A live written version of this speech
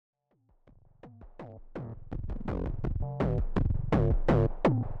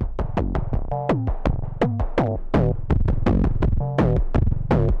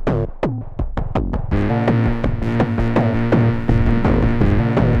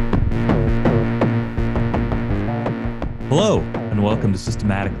Hello, and welcome to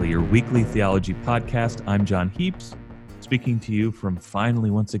Systematically, your weekly theology podcast. I'm John Heaps, speaking to you from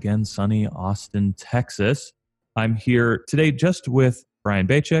finally, once again, sunny Austin, Texas. I'm here today just with Brian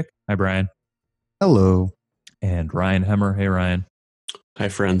Bachek. Hi, Brian. Hello. And Ryan Hemmer. Hey, Ryan. Hi,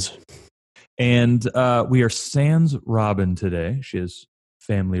 friends. And we are sans Robin today. She has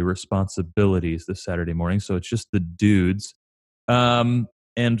family responsibilities this Saturday morning, so it's just the dudes. And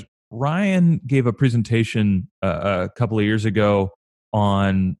Ryan gave a presentation a couple of years ago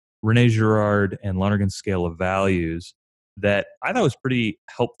on Rene Girard and Lonergan's Scale of Values that I thought was pretty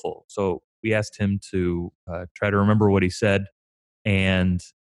helpful. So we asked him to try to remember what he said, and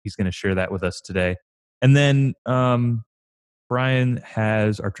he's going to share that with us today. And then Brian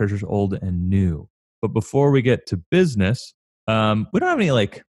has our treasures old and new. But before we get to business, we don't have any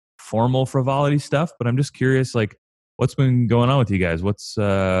like formal frivolity stuff, but I'm just curious, like, what's been going on with you guys? What's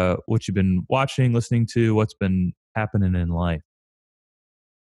what you've been watching, listening to? What's been happening in life?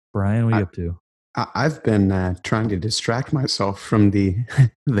 Brian, what are you up to? I've been trying to distract myself from the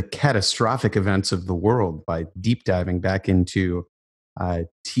the catastrophic events of the world by deep diving back into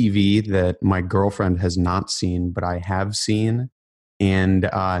TV that my girlfriend has not seen, but I have seen, and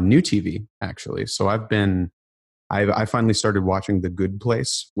new TV actually. So I finally started watching The Good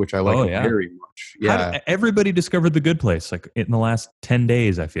Place, which I like very much. Yeah, Everybody discovered The Good Place like in the last 10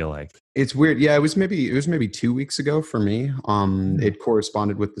 days. I feel like it's weird. Yeah, it was maybe 2 weeks ago for me. It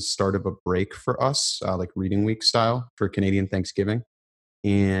corresponded with the start of a break for us, like reading week style for Canadian Thanksgiving,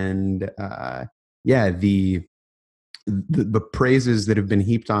 and the praises that have been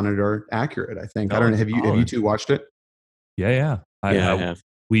heaped on it are accurate. I think. I don't know. Have you two watched it? Yeah. I have.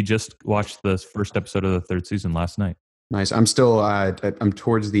 We just watched the first episode of the third season last night. Nice. I'm still I'm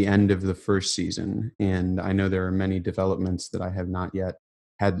towards the end of the first season, and I know there are many developments that I have not yet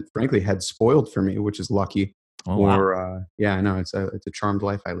had spoiled for me, which is lucky. Oh, wow. I know it's a charmed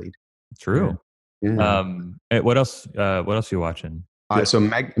life I lead. True. Yeah. What else? What else are you watching? So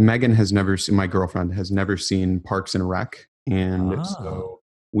Megan has never seen. My girlfriend has never seen Parks and Rec, and so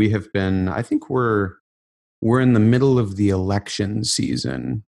we have been. I think we're in the middle of the election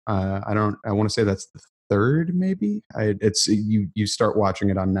season. I want to say that's the third, maybe. You start watching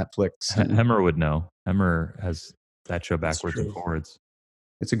it on Netflix. Hemmer would know. Hemmer has that show backwards and forwards.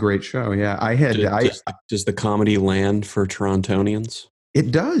 It's a great show. Yeah, Does the comedy land for Torontonians?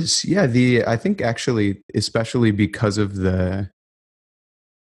 It does. Yeah, I think actually, especially because of the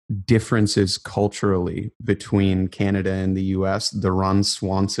differences culturally between Canada and the US, the Ron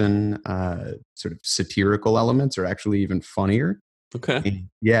Swanson sort of satirical elements are actually even funnier. Okay. And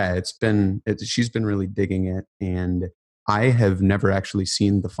yeah, she's been really digging it, and I have never actually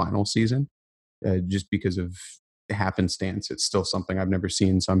seen the final season, just because of happenstance. It's still something I've never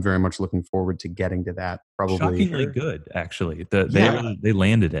seen, so I'm very much looking forward to getting to that. Probably shockingly good, actually. They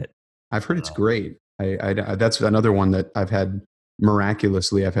landed it. I've heard it's great. I that's another one that I've had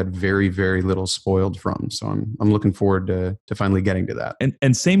very, very little spoiled from. So I'm looking forward to finally getting to that.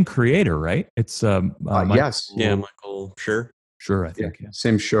 And same creator, right? It's yes, yeah, Michael. Sure, I think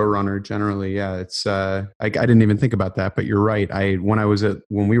same showrunner generally. Yeah, it's I didn't even think about that, but you're right.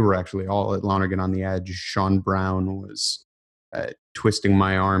 When we were actually all at Lonergan on the Edge, Sean Brown was twisting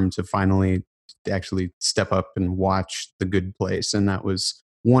my arm to finally actually step up and watch The Good Place, and that was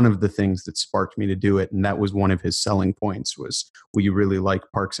one of the things that sparked me to do it. And that was one of his selling points was, well, you really like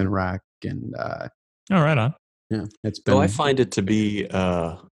Parks and Rec, and right on. Yeah, it's been. I find it to be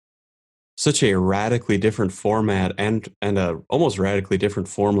such a radically different format and a almost radically different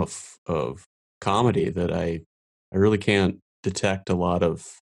form of comedy that I really can't detect a lot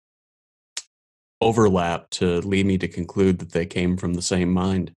of overlap to lead me to conclude that they came from the same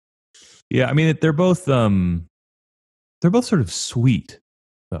mind. Yeah, I mean they're both sort of sweet,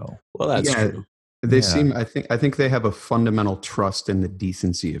 though. Well, that's true. They seem. I think they have a fundamental trust in the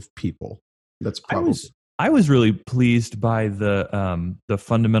decency of people. That's probably. I was really pleased by the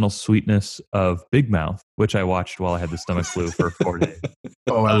fundamental sweetness of Big Mouth, which I watched while I had the stomach flu for 4 days.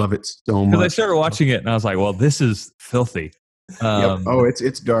 Oh, I love it so much. Because I started watching it and I was like, "Well, this is filthy." Yep. Oh,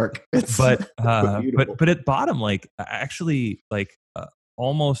 it's dark. But at bottom, like actually, like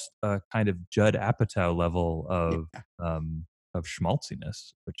almost a kind of Judd Apatow level of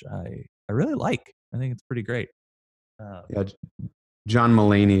schmaltziness, which I really like. I think it's pretty great. John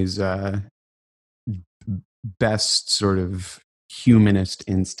Mulaney's best sort of humanist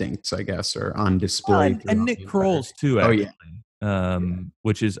instincts, I guess, are on display. And Nick Kroll's too, actually.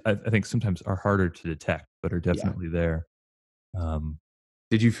 Which is, I think, sometimes are harder to detect, but are definitely there.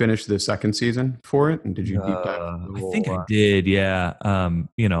 Did you finish the second season for it? And did you deep dive? I think I did. Yeah.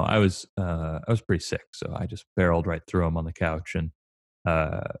 I was pretty sick, so I just barreled right through them on the couch, and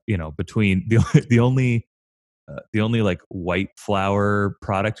between the only like white flour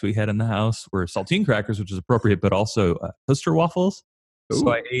products we had in the house were saltine crackers, which is appropriate, but also toaster waffles. So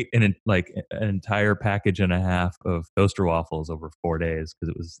I ate an entire package and a half of toaster waffles over 4 days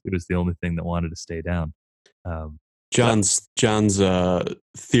because it was the only thing that wanted to stay down. John's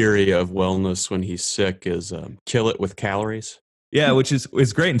theory of wellness when he's sick is kill it with calories. Yeah, which is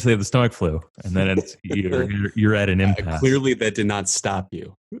great until you have the stomach flu, and then you're at an impasse. Clearly, that did not stop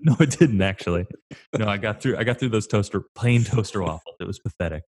you. No, it didn't actually. No, I got through those plain toaster waffles. It was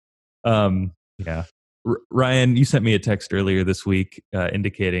pathetic. Yeah. Ryan, you sent me a text earlier this week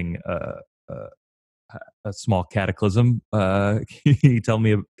indicating a small cataclysm. Can you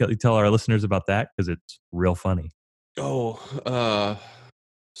tell our listeners about that, because it's real funny. Oh,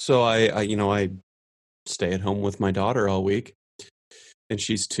 so I stay at home with my daughter all week, and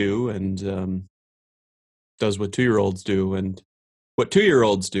she's 2, and does what 2-year-olds do. And what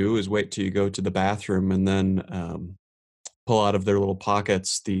 2-year-olds do is wait till you go to the bathroom and then pull out of their little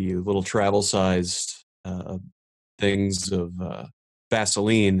pockets the little travel-sized things of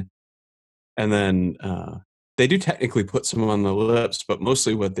Vaseline, and then they do technically put some on the lips, but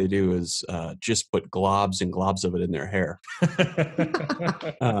mostly what they do is just put globs and globs of it in their hair.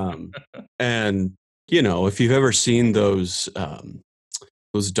 And if you've ever seen those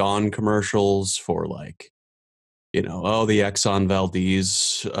Dawn commercials for like, the Exxon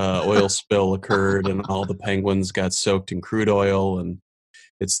Valdez oil spill occurred and all the penguins got soaked in crude oil, and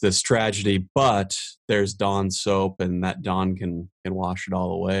it's this tragedy, but there's Dawn soap, and that Dawn can wash it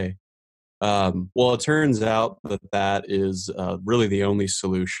all away. Well, it turns out that is really the only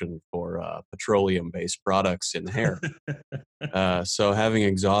solution for petroleum-based products in hair. So having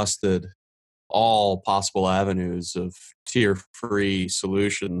exhausted all possible avenues of tear-free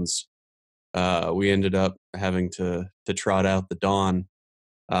solutions, we ended up having to trot out the Dawn.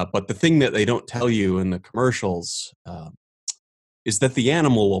 But the thing that they don't tell you in the commercials is that the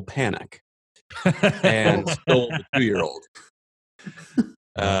animal will panic and stole the 2-year-old.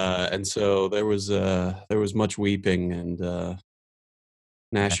 And so there was much weeping and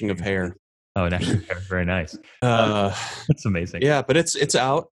gnashing of hair. Oh, gnashing of hair, very nice. That's amazing. Yeah, but it's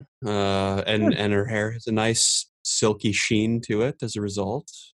out, and her hair has a nice silky sheen to it as a result.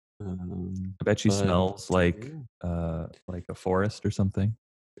 I bet she smells like a forest or something,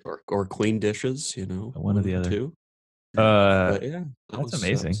 or clean dishes. One or the other. Two. But yeah, that's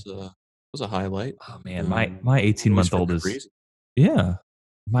amazing. That was a highlight. Oh man, my 18-month-old is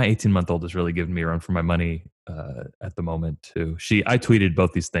my 18-month-old is really giving me a run for my money at the moment too. I tweeted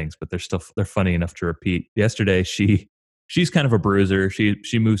both these things, but they're funny enough to repeat. Yesterday, she's kind of a bruiser.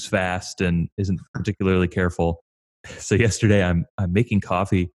 She moves fast and isn't particularly careful. So yesterday, I'm making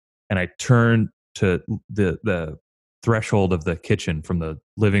coffee, and I turn to the threshold of the kitchen from the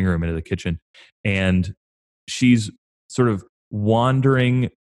living room into the kitchen, and she's sort of wandering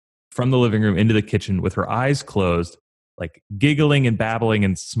from the living room into the kitchen with her eyes closed, like giggling and babbling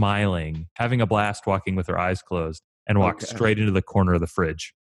and smiling, having a blast walking with her eyes closed, and walked straight into the corner of the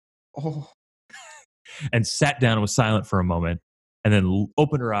fridge. Oh. And sat down and was silent for a moment, and then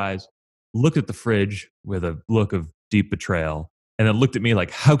opened her eyes, looked at the fridge with a look of deep betrayal, and then looked at me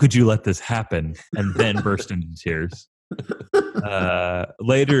like, how could you let this happen? And then burst into tears.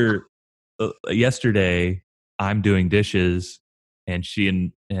 Later, yesterday, I'm doing dishes, and she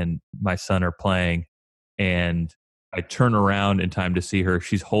and my son are playing, and I turn around in time to see her.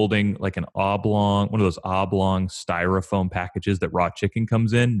 She's holding like one of those oblong styrofoam packages that raw chicken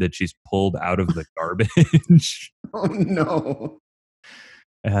comes in, that she's pulled out of the garbage. Oh no.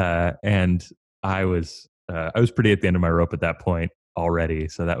 And I was pretty at the end of my rope at that point already.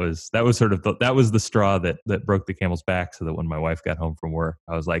 So that was sort of that was the straw that broke the camel's back, so that when my wife got home from work,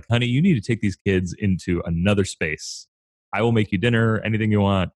 I was like, honey, you need to take these kids into another space. I will make you dinner, anything you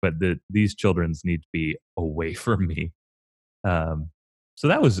want, but these children's need to be away from me. So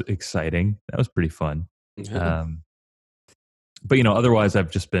that was exciting. That was pretty fun. Mm-hmm. But otherwise I've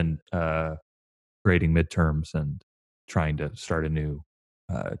just been grading midterms and trying to start a new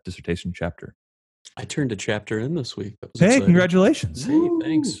dissertation chapter. I turned a chapter in this week. Hey, exciting. Congratulations. Hey,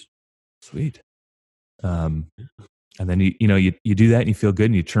 thanks. Sweet. And then you do that and you feel good,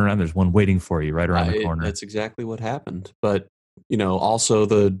 and you turn around, there's one waiting for you right around the corner. That's exactly what happened. But also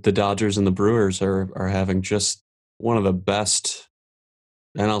the Dodgers and the Brewers are having just one of the best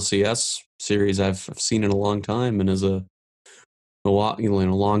NLCS series I've seen in a long time, and as a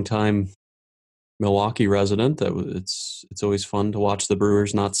long time Milwaukee resident, it's always fun to watch the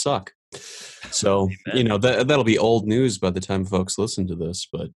Brewers not suck. So that'll be old news by the time folks listen to this.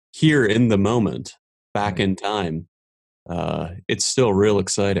 But here in the moment, back in time, it's still real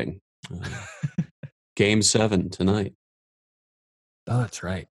exciting. Game 7 tonight. Oh, that's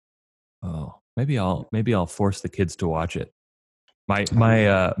right. Oh, maybe I'll force the kids to watch it.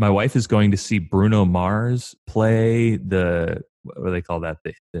 My wife is going to see Bruno Mars play what do they call that?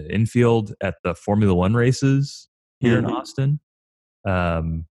 The infield at the Formula One races here in Austin.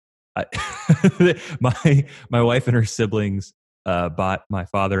 My wife and her siblings bought my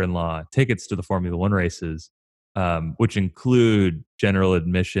father-in-law tickets to the Formula One races, which include general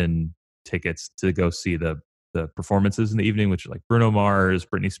admission tickets to go see the performances in the evening, which are like Bruno Mars,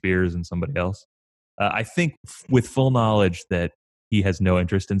 Britney Spears, and somebody else. I think with full knowledge that he has no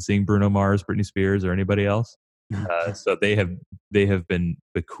interest in seeing Bruno Mars, Britney Spears, or anybody else. So they have been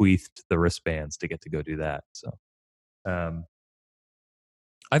bequeathed the wristbands to get to go do that. So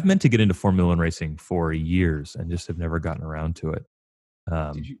I've meant to get into Formula One racing for years and just have never gotten around to it.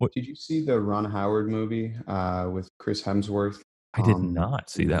 Did you see the Ron Howard movie with Chris Hemsworth? I did not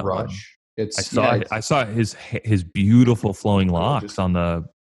see that Rush. One. I saw his beautiful flowing locks on the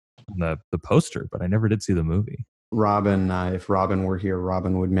poster, but I never did see the movie. Robin, if Robin were here,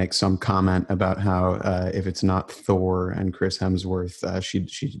 Robin would make some comment about how if it's not Thor and Chris Hemsworth, she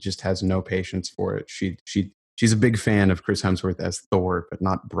just has no patience for it. She's a big fan of Chris Hemsworth as Thor, but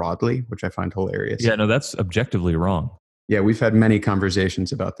not broadly, which I find hilarious. Yeah, no, that's objectively wrong. Yeah, we've had many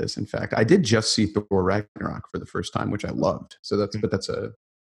conversations about this. In fact, I did just see Thor Ragnarok for the first time, which I loved. So that's a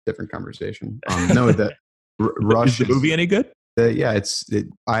different conversation. No, that Rush is the movie any good?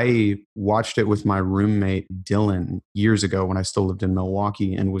 I watched it with my roommate Dylan years ago when I still lived in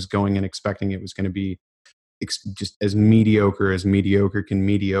Milwaukee, and was going and expecting it was going to be just as mediocre can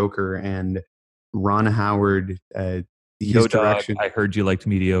mediocre. And Ron Howard, his direction. I heard you liked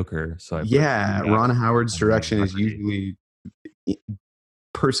mediocre, so Ron Howard's direction is usually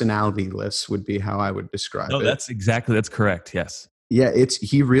personality-less, would be how I would describe it. No, that's correct. Yes. Yeah,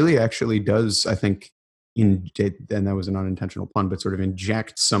 he really actually does, I think, and that was an unintentional pun, but sort of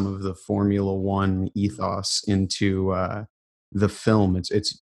inject some of the Formula One ethos into the film.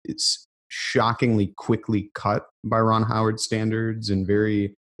 It's shockingly quickly cut by Ron Howard standards, and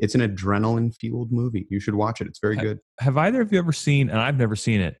it's an adrenaline-fueled movie. You should watch it. It's very good. Have either of you ever seen, and I've never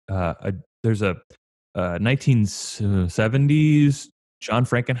seen it, there's a 1970s John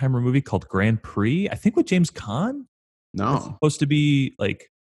Frankenheimer movie called Grand Prix, I think with James Caan? No. It's supposed to be like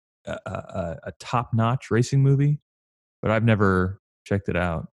a top-notch racing movie, but I've never checked it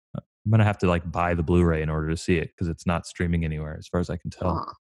out. I'm gonna have to buy the Blu-ray in order to see it because it's not streaming anywhere, as far as I can tell.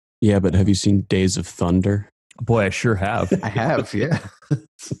 Yeah, but have you seen Days of Thunder? Boy, I sure have. I have, yeah.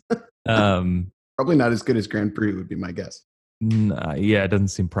 Probably not as good as Grand Prix would be my guess. Yeah, it doesn't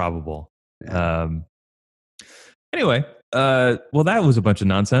seem probable. Yeah. Anyway, well, that was a bunch of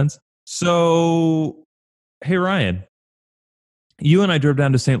nonsense. So, hey, Ryan, you and I drove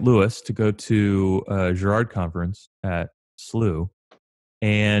down to St. Louis to go to a Girard conference at SLU,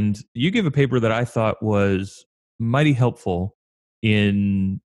 and you gave a paper that I thought was mighty helpful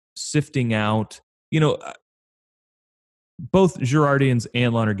in sifting out, both Girardians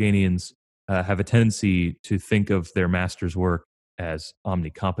and Lonerganians have a tendency to think of their master's work as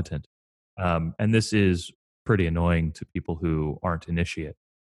omnicompetent. And this is pretty annoying to people who aren't initiate.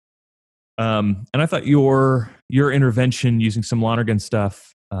 And I thought your intervention using some Lonergan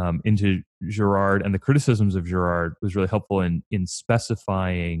stuff into Girard and the criticisms of Girard was really helpful in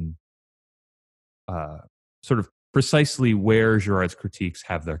specifying sort of precisely where Girard's critiques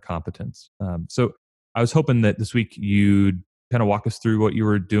have their competence. So I was hoping that this week you'd kind of walk us through what you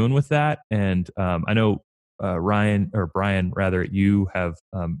were doing with that. And I know Brian, rather, you have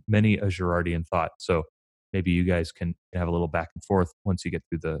many a Girardian thought. So maybe you guys can have a little back and forth once you get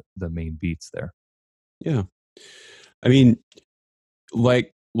through the main beats there. Yeah. I mean,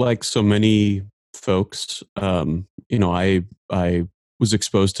 like so many folks, I was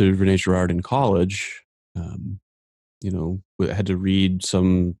exposed to Rene Girard in college. Had to read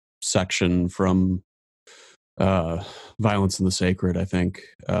some section from Violence and the Sacred, I think,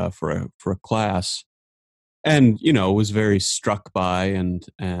 for a class, and was very struck by and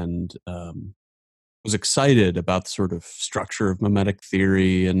was excited about the sort of structure of mimetic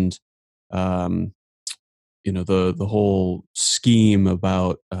theory and the whole scheme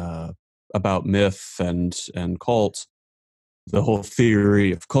about myth and cult, the whole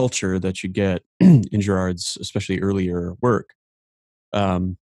theory of culture that you get in Girard's especially earlier work.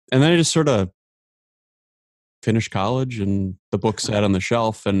 And then I just sort of finished college and the book sat on the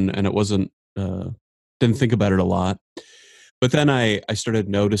shelf and it wasn't didn't think about it a lot. But then I started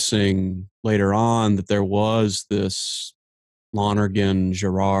noticing later on that there was this Lonergan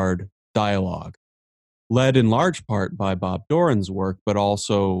Girard dialogue, led in large part by Bob Doran's work, but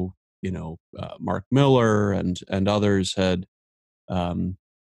also, Mark Miller and others had um,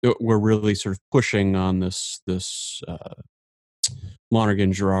 were really sort of pushing on this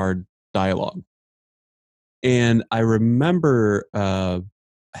Lonergan Girard dialogue. And I remember, I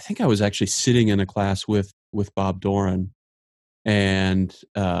think I was actually sitting in a class with Bob Doran and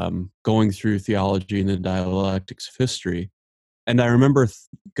going through theology and the dialectics of history. And I remember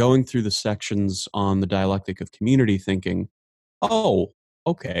going through the sections on the dialectic of community, thinking, "Oh,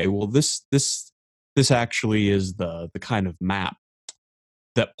 okay. Well, this actually is the kind of map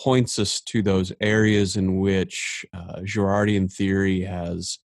that points us to those areas in which Girardian theory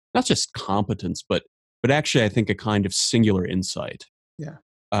has not just competence, but actually, I think, a kind of singular insight. Yeah.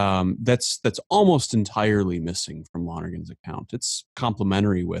 That's almost entirely missing from Lonergan's account. It's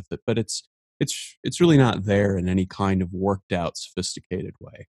complementary with it, but it's really not there in any kind of worked out, sophisticated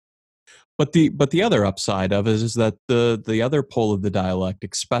way. But the other upside of it is that the other pole of the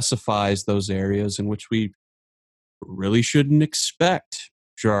dialectic specifies those areas in which we really shouldn't expect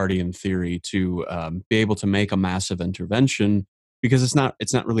Girardian theory to be able to make a massive intervention, because it's not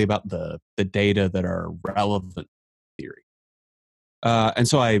really about the data that are relevant theory. And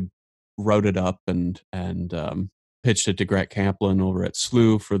so I wrote it up and pitched it to Gret Kaplan over at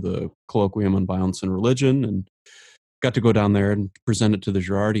SLU for the Colloquium on Violence and Religion, and got to go down there and present it to the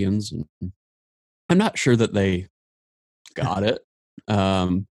Girardians. And I'm not sure that they got it.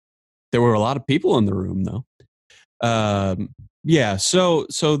 There were a lot of people in the room, though. Yeah. So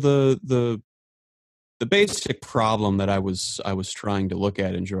the basic problem that I was trying to look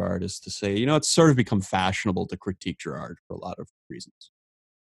at in Girard is to say, it's sort of become fashionable to critique Girard for a lot of reasons.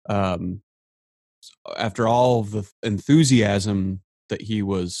 After all of the enthusiasm that he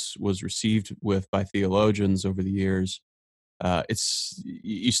was received with by theologians over the years,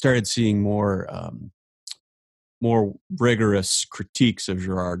 you started seeing more rigorous critiques of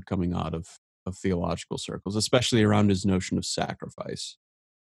Girard coming out of theological circles, especially around his notion of sacrifice.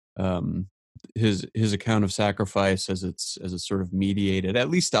 His account of sacrifice as it's sort of mediated, at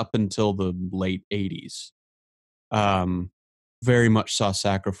least up until the late 80s, very much saw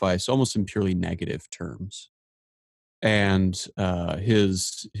sacrifice almost in purely negative terms. And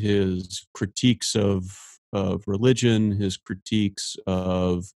his critiques of religion, his critiques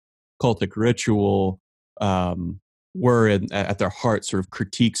of cultic ritual, were at their heart sort of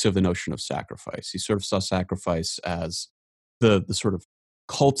critiques of the notion of sacrifice. He sort of saw sacrifice as the sort of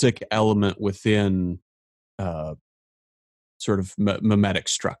cultic element within sort of mimetic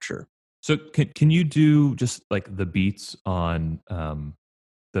structure. So can you do just like the beats on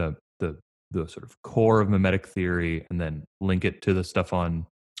the sort of core of mimetic theory, and then link it to the stuff on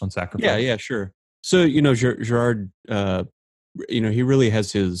sacrifice? Yeah, sure. So Girard, he really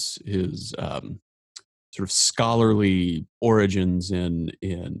has his sort of scholarly origins in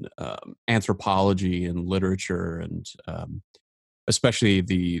anthropology and literature, and especially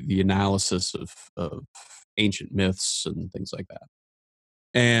the analysis of ancient myths and things like that.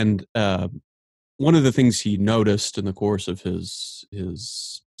 And one of the things he noticed in the course of his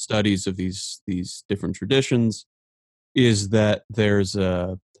studies of these different traditions is that there's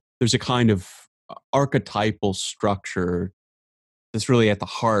a kind of archetypal structure that's really at the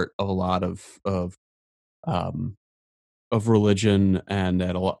heart of a lot of religion and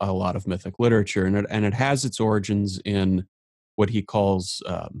at a lot of mythic literature, and it has its origins in what he calls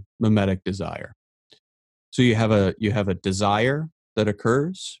mimetic desire. So you have a desire that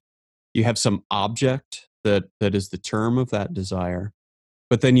occurs, you have some object that is the term of that desire,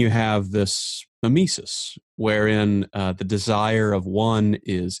 but then you have this mimesis, wherein the desire of one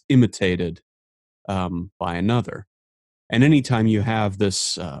is imitated by another. And anytime you have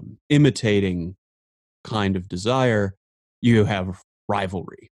this imitating kind of desire, you have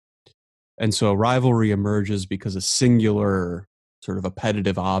rivalry. And so rivalry emerges because a singular sort of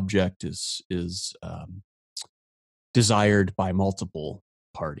appetitive object is desired by multiple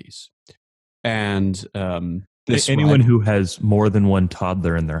parties. And anyone who has more than one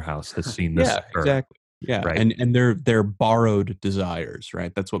toddler in their house has seen this. Yeah, exactly. Yeah, right. And they're borrowed desires,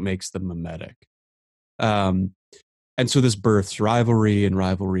 right? That's what makes them mimetic. And so this births rivalry, and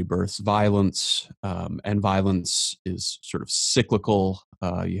rivalry births violence, and violence is sort of cyclical.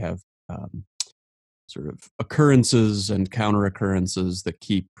 You have sort of occurrences and counter occurrences that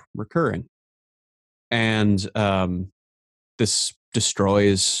keep recurring, and this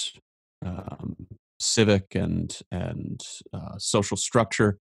destroys civic and social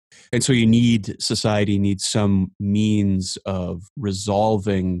structure. And so society needs some means of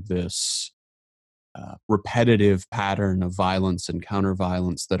resolving this repetitive pattern of violence and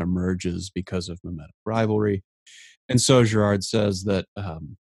counter-violence that emerges because of mimetic rivalry. And so Girard says that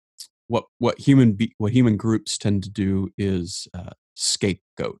what human groups tend to do is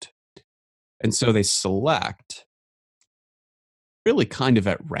scapegoat. And so they select, really kind of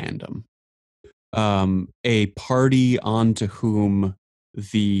at random, a party onto whom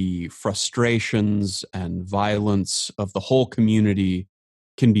the frustrations and violence of the whole community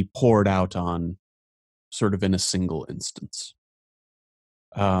can be poured out on sort of in a single instance.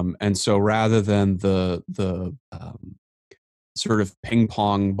 And so rather than the sort of ping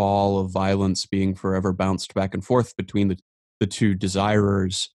pong ball of violence being forever bounced back and forth between the two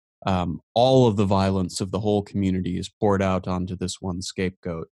desirers, all of the violence of the whole community is poured out onto this one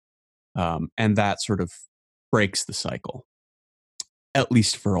scapegoat. And that sort of breaks the cycle, at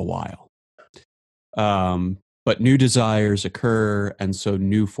least for a while. But new desires occur, and so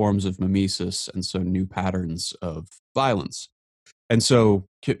new forms of mimesis, and so new patterns of violence. And so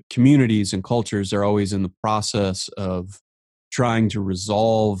communities and cultures are always in the process of trying to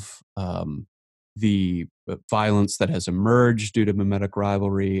resolve the violence that has emerged due to mimetic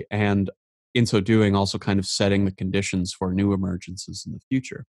rivalry, and in so doing also kind of setting the conditions for new emergences in the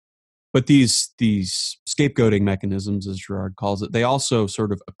future. But these scapegoating mechanisms, as Girard calls it, they also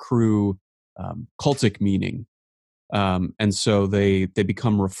sort of accrue cultic meaning, and so they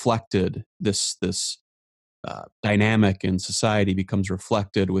become reflected. This dynamic in society becomes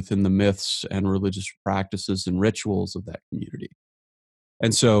reflected within the myths and religious practices and rituals of that community.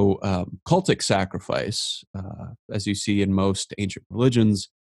 And so cultic sacrifice, as you see in most ancient religions,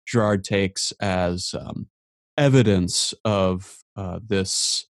 Girard takes as evidence of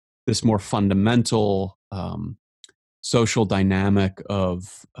this more fundamental social dynamic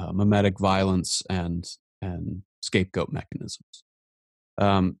of mimetic violence and scapegoat mechanisms.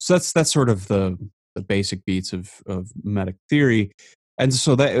 So that's sort of the basic beats of mimetic theory. And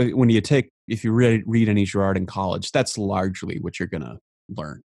so that if you read any Girard in college, that's largely what you're going to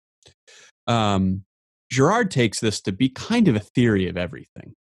learn. Girard takes this to be kind of a theory of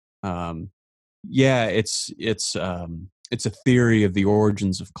everything. It's a theory of the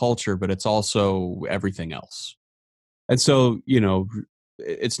origins of culture, but it's also everything else. And so,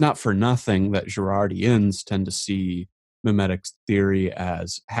 it's not for nothing that Girardians tend to see mimetic theory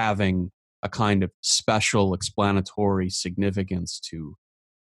as having a kind of special explanatory significance to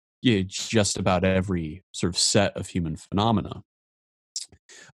just about every sort of set of human phenomena.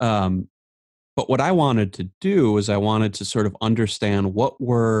 But what I wanted to do is I wanted to sort of understand what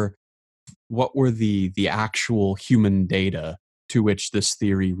were the actual human data to which this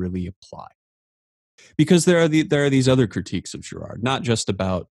theory really applied. Because there are these other critiques of Girard, not just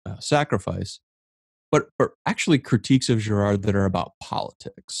about sacrifice, but actually critiques of Girard that are about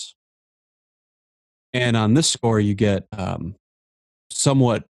politics. And on this score, you get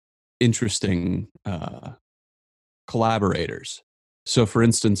somewhat interesting collaborators. So, for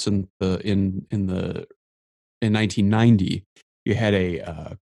instance, in 1990, you had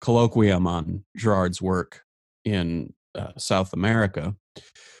a colloquium on Girard's work in South America,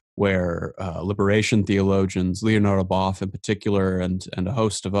 where liberation theologians, Leonardo Boff in particular, and a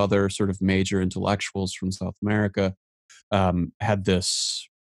host of other sort of major intellectuals from South America had this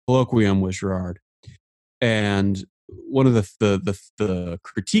colloquium with Girard. And one of the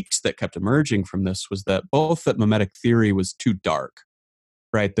critiques that kept emerging from this was that both that mimetic theory was too dark,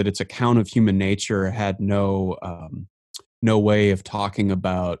 right? That its account of human nature had no way of talking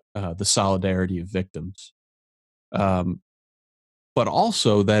about the solidarity of victims. But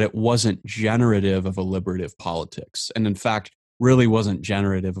also that it wasn't generative of a liberative politics, and in fact, really wasn't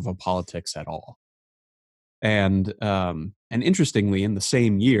generative of a politics at all. And interestingly, in the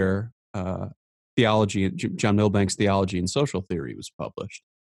same year, John Milbank's Theology and Social Theory was published,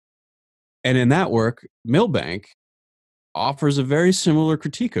 and in that work, Milbank offers a very similar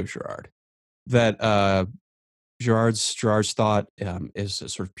critique of Girard, that Girard's thought is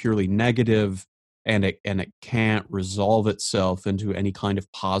sort of purely negative. And it can't resolve itself into any kind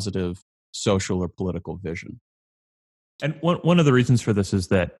of positive social or political vision. And one of the reasons for this is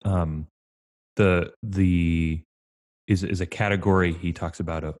that is a category he talks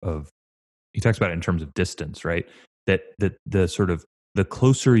about he talks about it in terms of distance, right? That the sort of the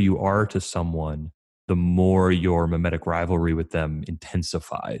closer you are to someone, the more your mimetic rivalry with them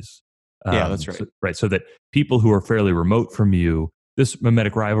intensifies. Yeah, that's right. Right. So that people who are fairly remote from you, this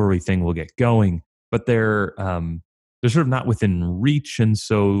mimetic rivalry thing will get going, but they're sort of not within reach, and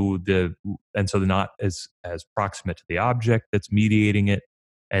so they're not as proximate to the object that's mediating it.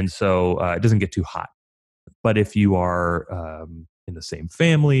 And so it doesn't get too hot. But if you are in the same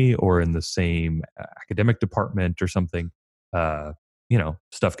family or in the same academic department or something,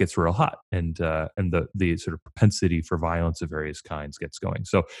 stuff gets real hot, and the sort of propensity for violence of various kinds gets going.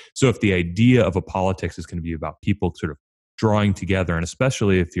 So if the idea of a politics is going to be about people sort of drawing together, and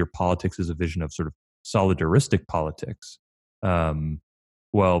especially if your politics is a vision of sort of solidaristic politics,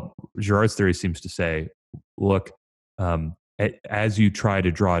 well, Girard's theory seems to say, look, as you try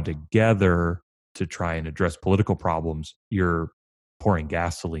to draw together to try and address political problems, you're pouring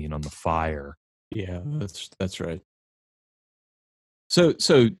gasoline on the fire. Yeah, that's right. So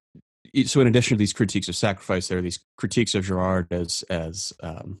in addition to these critiques of sacrifice, there are these critiques of Girard as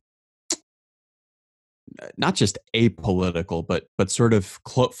not just apolitical, but sort of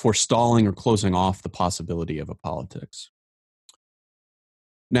forestalling or closing off the possibility of a politics.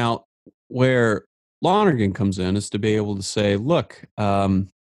 Now, where Lonergan comes in is to be able to say, look,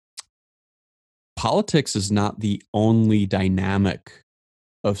 politics is not the only dynamic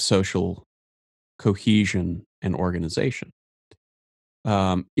of social cohesion and organization.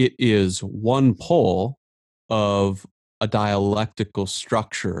 It is one pole of a dialectical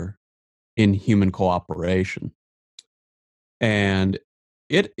structure in human cooperation. And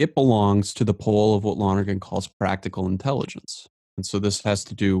it belongs to the pole of what Lonergan calls practical intelligence. And so this has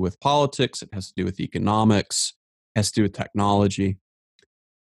to do with politics, it has to do with economics, it has to do with technology.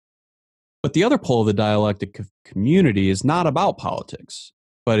 But the other pole of the dialectic of community is not about politics,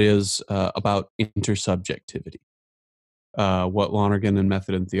 but is about intersubjectivity. What Lonergan in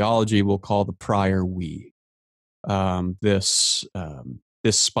Method and Theology will call the prior we. This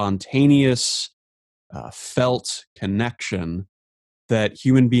spontaneous, felt connection that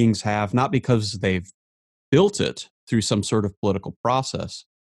human beings have, not because they've built it through some sort of political process,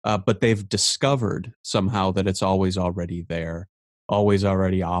 but they've discovered somehow that it's always already there, always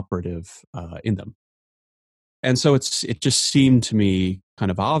already operative in them. And so it just seemed to me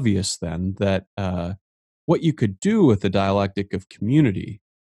kind of obvious then that what you could do with the dialectic of community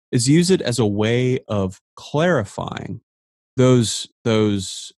is use it as a way of clarifying those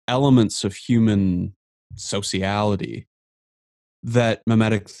elements of human sociality that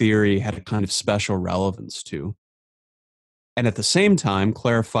mimetic theory had a kind of special relevance to. And at the same time,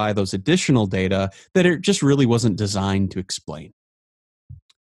 clarify those additional data that it just really wasn't designed to explain.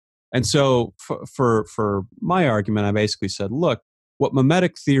 And so for my argument, I basically said, look, what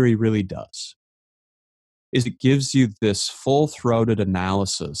mimetic theory really does is it gives you this full-throated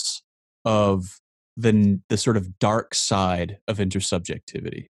analysis of the sort of dark side of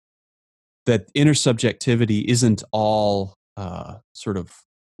intersubjectivity. That intersubjectivity isn't all sort of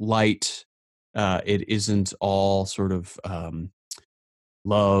light. It isn't all sort of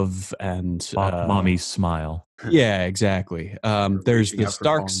love and mommy's smile. Yeah, exactly. There's this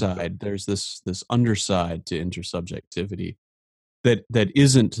dark side. There's this underside to intersubjectivity that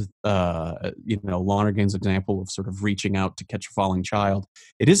isn't Lonergan's example of sort of reaching out to catch a falling child.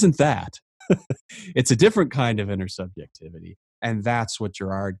 It isn't that. It's a different kind of intersubjectivity, and that's what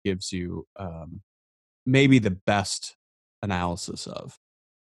Girard gives you maybe the best analysis of.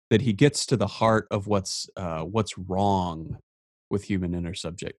 That he gets to the heart of what's wrong with human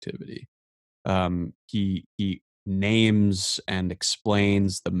intersubjectivity. He names and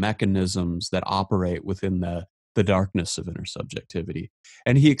explains the mechanisms that operate within the darkness of intersubjectivity.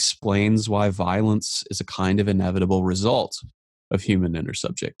 And he explains why violence is a kind of inevitable result of human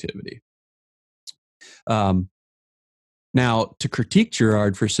intersubjectivity. Now, to critique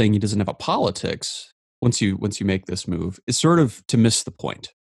Girard for saying he doesn't have a politics, once you make this move, is sort of to miss the point.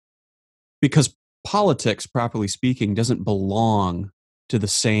 Because politics, properly speaking, doesn't belong to the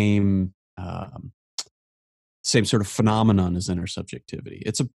same sort of phenomenon as intersubjectivity.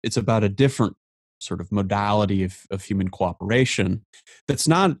 It's about a different sort of modality of human cooperation that's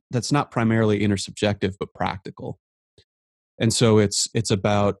not primarily intersubjective but practical. And so it's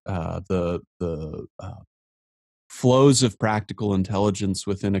about the flows of practical intelligence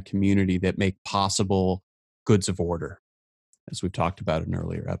within a community that make possible goods of order, as we've talked about in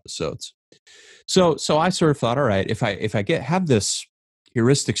earlier episodes. So I sort of thought, all right, if I have this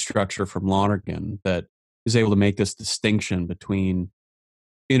heuristic structure from Lonergan that is able to make this distinction between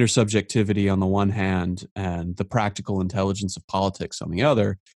intersubjectivity on the one hand and the practical intelligence of politics on the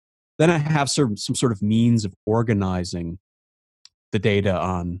other, then I have some sort of means of organizing the data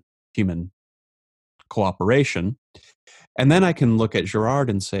on human cooperation. And then I can look at Girard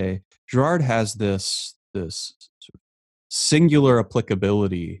and say, Girard has this sort of singular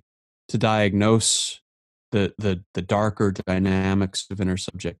applicability to diagnose the darker dynamics of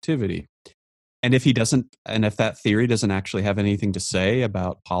intersubjectivity. And if he doesn't, and if that theory doesn't actually have anything to say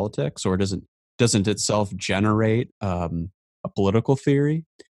about politics, or doesn't itself generate a political theory,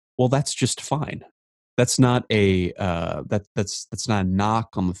 well, that's just fine. That's not that's not a knock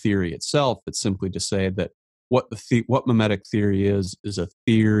on the theory itself. It's simply to say that what mimetic theory is a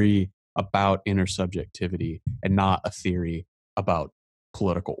theory about intersubjectivity and not a theory about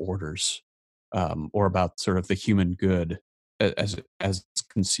political orders, or about sort of the human good as it's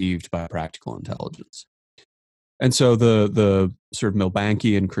conceived by practical intelligence. And so the sort of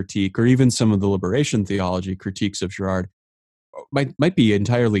Milbankian critique, or even some of the liberation theology critiques of Girard, might be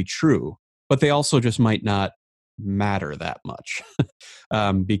entirely true, but they also just might not matter that much,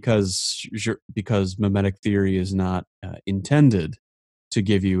 because mimetic theory is not intended to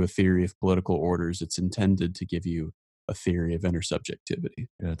give you a theory of political orders. It's intended to give you a theory of intersubjectivity.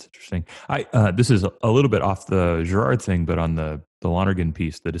 Yeah, that's interesting. This is a little bit off the Girard thing, but on the Lonergan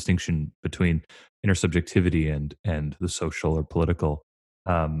piece, the distinction between intersubjectivity and the social or political.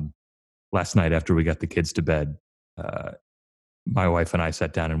 Last night, after we got the kids to bed, my wife and I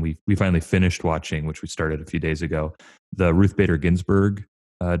sat down and we finally finished watching, which we started a few days ago, the Ruth Bader Ginsburg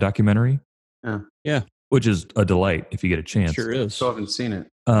documentary. Yeah, which is a delight if you get a chance. Sure is. Still haven't seen it.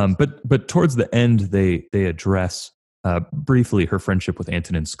 But towards the end, they address briefly her friendship with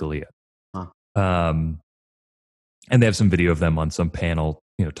Antonin Scalia. Huh. And they have some video of them on some panel,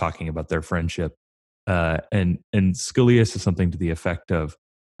 talking about their friendship. And Scalia says something to the effect of,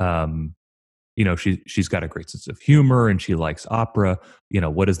 she's got a great sense of humor and she likes opera.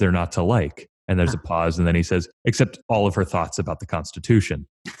 What is there not to like? And there's a pause, and then he says, except all of her thoughts about the Constitution.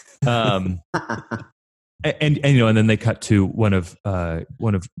 And then they cut to one of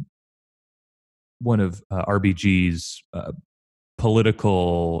RBG's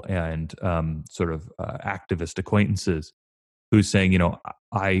political and sort of activist acquaintances, who's saying,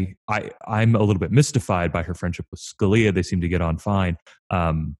 I'm a little bit mystified by her friendship with Scalia. They seem to get on fine,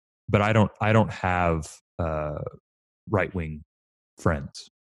 but I don't have right wing friends.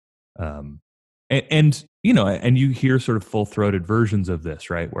 And you hear sort of full-throated versions of this,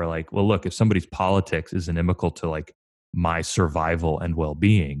 right? Where like, well, look, if somebody's politics is inimical to like my survival and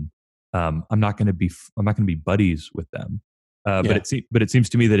well-being, I'm not going to be buddies with them. But it seems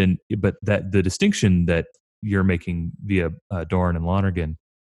to me that that the distinction that you're making via Doran and Lonergan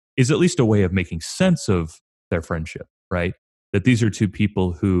is at least a way of making sense of their friendship, right? That these are two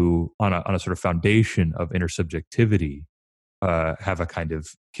people who, on a sort of foundation of intersubjectivity, have a kind of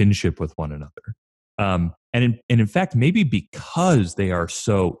kinship with one another. And in fact, maybe because they are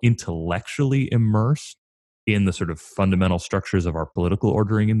so intellectually immersed in the sort of fundamental structures of our political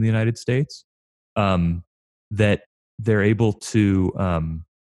ordering in the United States, that they're able to,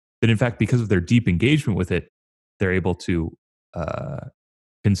 that in fact, because of their deep engagement with it, they're able to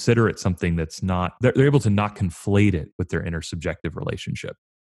consider it something that's not, they're able to not conflate it with their intersubjective relationship,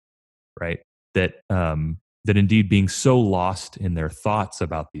 right? That indeed being so lost in their thoughts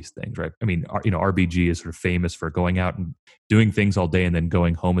about these things, right? I mean, RBG is sort of famous for going out and doing things all day and then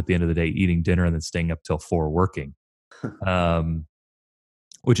going home at the end of the day, eating dinner and then staying up till 4 working,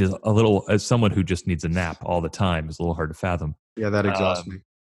 which is a little, as someone who just needs a nap all the time, is a little hard to fathom. Yeah, that exhausts me.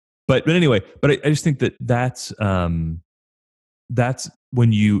 But anyway, I just think that's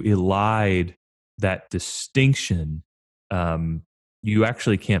when you elide that distinction, you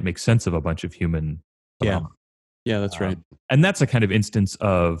actually can't make sense of a bunch of human phenomena. Yeah, that's right. And that's a kind of instance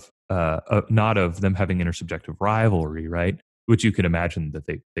of not of them having intersubjective rivalry, right? Which you could imagine that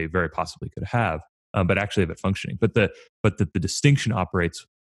they very possibly could have, but actually have it functioning. But the distinction operates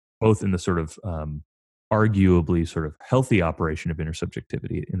both in the sort of arguably sort of healthy operation of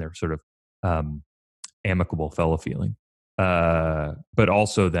intersubjectivity in their sort of amicable fellow feeling, but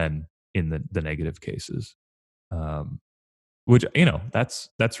also then in the negative cases. Which,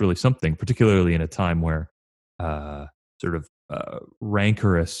 that's really something, particularly in a time where sort of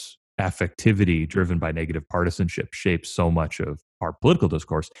rancorous affectivity driven by negative partisanship shapes so much of our political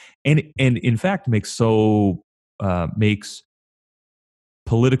discourse, and in fact makes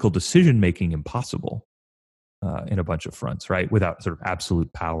political decision making impossible in a bunch of fronts, right? Without sort of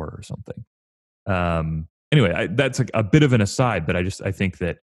absolute power or something. Anyway, that's like a bit of an aside, but I think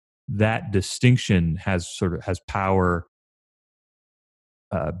that distinction has power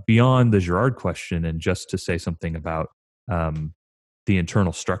beyond the Girard question, and just to say something about the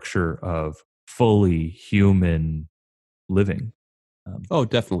internal structure of fully human living. Oh,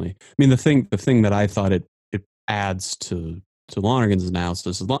 definitely. I mean, the thing that I thought it adds to Lonergan's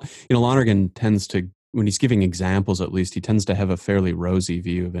analysis is, Lonergan tends to, when he's giving examples, at least, he tends to have a fairly rosy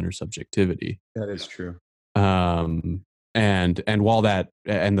view of intersubjectivity. That is true. And while that,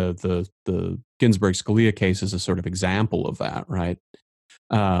 and the Ginsburg-Scalia case is a sort of example of that, right?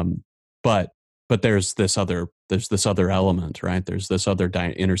 But there's this other element, right? There's this other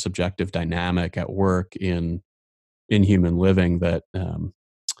intersubjective dynamic at work in human living that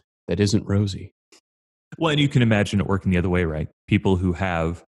isn't rosy. Well, and you can imagine it working the other way, right? People who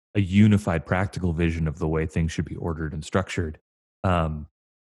have a unified practical vision of the way things should be ordered and structured,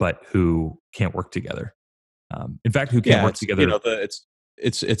 but who can't work together. In fact, who can't work together.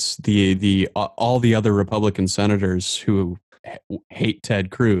 It's the all the other Republican senators who hate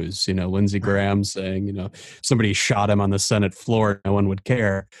Ted Cruz. Lindsey Graham saying, somebody shot him on the Senate floor, no one would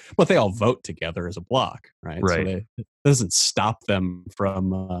care, but they all vote together as a block, right? Right. So it doesn't stop them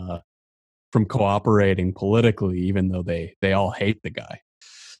from cooperating politically, even though they all hate the guy.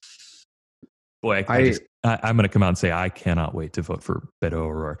 Boy, I'm going to come out and say I cannot wait to vote for Beto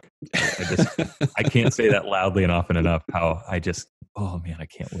O'Rourke. I can't say that loudly and often enough. Oh man, I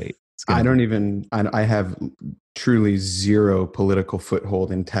can't wait. I have truly zero political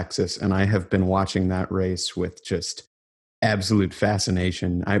foothold in Texas, and I have been watching that race with just absolute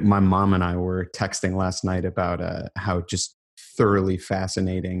fascination. My mom and I were texting last night about how just thoroughly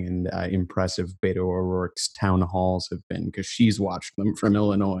fascinating and impressive Beto O'Rourke's town halls have been, because she's watched them from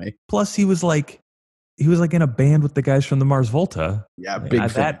Illinois. Plus, he was like in a band with the guys from the Mars Volta. Yeah, big fan.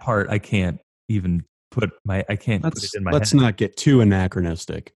 That part I can't even put it in my head. Let's not get too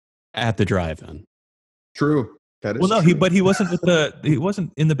anachronistic. At the drive-in. True. That is. Well, no, true. he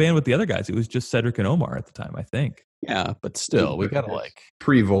wasn't in the band with the other guys. It was just Cedric and Omar at the time, I think. Yeah, but still, we gotta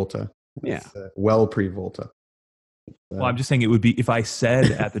pre-Volta. Yeah, well pre-Volta. Well, I'm just saying it would be, if I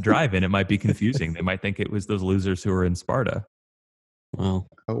said at the drive-in, it might be confusing. They might think it was those losers who were in Sparta. Well.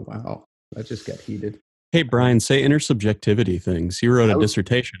 Oh wow, that just got heated. Hey Brian, say intersubjectivity things. You wrote a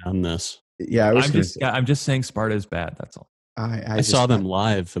dissertation on this. Yeah, I'm just saying Sparta is bad. That's all. I saw them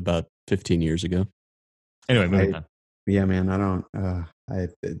live about 15 years ago. Anyway, moving on. Yeah, man, I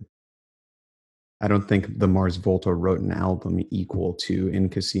don't think the Mars Volta wrote an album equal to In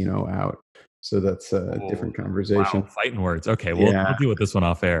Casino Out. So that's a different conversation. Wow, fighting words. Okay, we'll deal with this one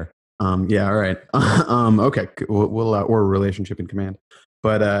off air. Yeah, all right. Okay, we'll or Relationship in Command.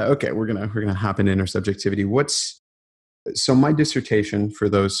 But okay, we're gonna hop into intersubjectivity. So my dissertation, for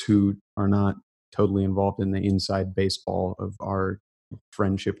those who are not totally involved in the inside baseball of our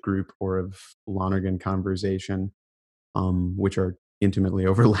friendship group or of Lonergan Conversation, which are intimately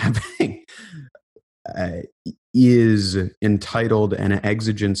overlapping, is entitled An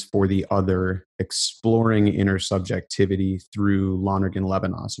Exigence for the Other, Exploring Intersubjectivity Through Lonergan,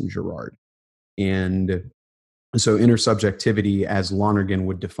 Levinas, and Girard. And so intersubjectivity, as Lonergan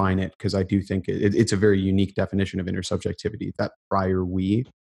would define it, because I do think it's a very unique definition of intersubjectivity, that prior we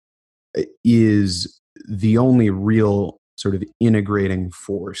is the only real sort of integrating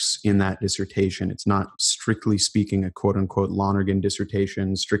force in that dissertation. It's not, strictly speaking, a quote-unquote Lonergan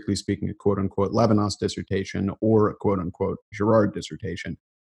dissertation, strictly speaking, a quote-unquote Levinas dissertation, or a quote-unquote Girard dissertation.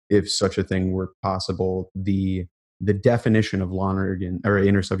 If such a thing were possible, the definition of Lonergan, or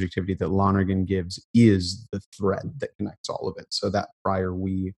intersubjectivity, that Lonergan gives is the thread that connects all of it. So that prior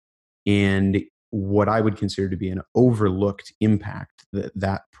we, and what I would consider to be an overlooked impact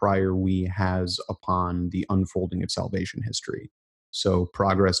that prior we has upon the unfolding of salvation history. So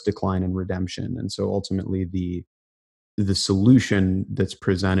progress, decline, and redemption. And so ultimately the solution that's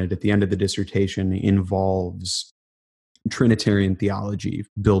presented at the end of the dissertation involves Trinitarian theology,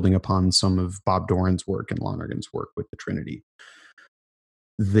 building upon some of Bob Doran's work and Lonergan's work with the Trinity.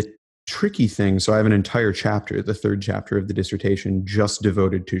 The tricky thing, so I have an entire chapter, the third chapter of the dissertation, just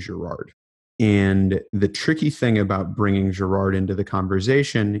devoted to Girard. And the tricky thing about bringing Girard into the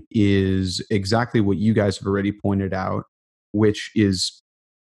conversation is exactly what you guys have already pointed out, which is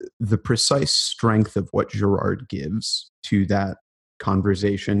the precise strength of what Girard gives to that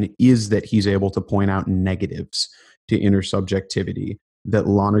conversation is that he's able to point out negatives to intersubjectivity that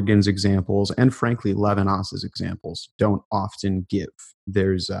Lonergan's examples, and frankly Levinas's examples, don't often give.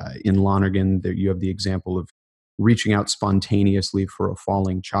 There's in Lonergan, you have the example of reaching out spontaneously for a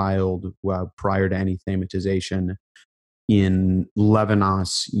falling child prior to any thematization. In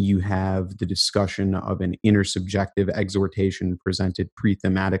Levinas, you have the discussion of an intersubjective exhortation presented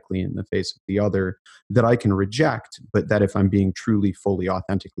pre-thematically in the face of the other that I can reject, but that if I'm being truly, fully,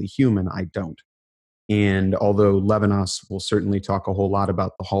 authentically human, I don't. And although Levinas will certainly talk a whole lot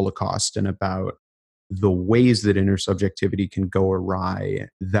about the Holocaust and about the ways that intersubjectivity can go awry,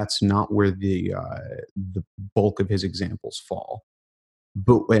 that's not where the bulk of his examples fall.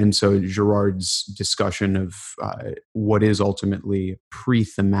 and so Girard's discussion of what is ultimately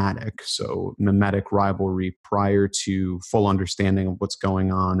pre-thematic, so mimetic rivalry prior to full understanding of what's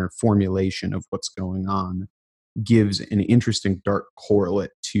going on or formulation of what's going on, gives an interesting dark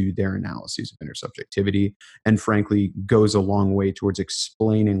correlate to their analyses of intersubjectivity, and frankly goes a long way towards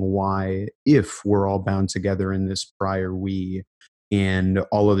explaining why, if we're all bound together in this prior we, and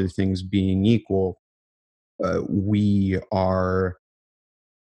all other things being equal, we are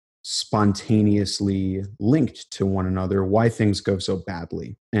spontaneously linked to one another, why things go so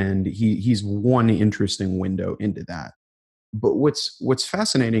badly. And he's one interesting window into that. But what's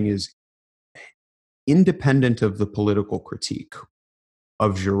fascinating is, independent of the political critique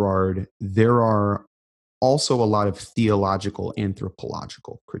of Girard, there are also a lot of theological,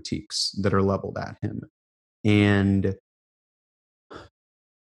 anthropological critiques that are leveled at him. And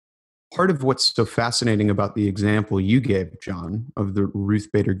part of what's so fascinating about the example you gave, John, of the Ruth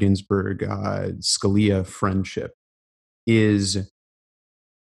Bader Ginsburg Scalia friendship is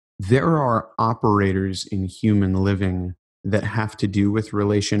there are operators in human living that have to do with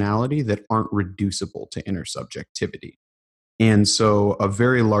relationality that aren't reducible to intersubjectivity. And so a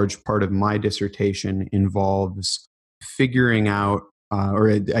very large part of my dissertation involves figuring out, or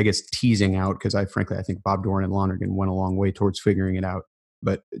I guess teasing out, because I think Bob Doran and Lonergan went a long way towards figuring it out,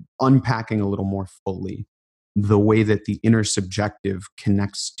 but unpacking a little more fully the way that the intersubjective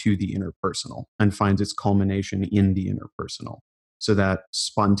connects to the interpersonal and finds its culmination in the interpersonal. So that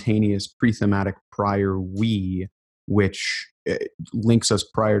spontaneous pre-thematic prior we, which links us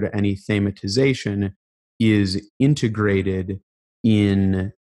prior to any thematization, is integrated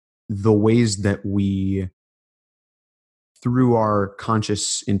in the ways that we, through our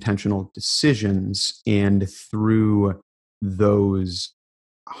conscious intentional decisions and through those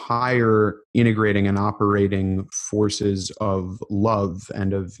higher integrating and operating forces of love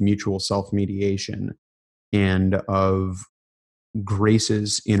and of mutual self-mediation and of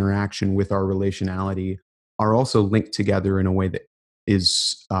Grace's interaction with our relationality, are also linked together in a way that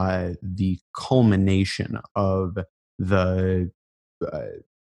is the culmination of the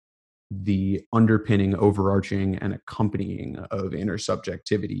underpinning, overarching, and accompanying of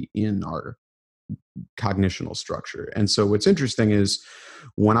intersubjectivity in our cognitional structure. And so what's interesting is,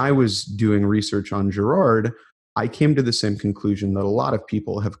 when I was doing research on Girard, I came to the same conclusion that a lot of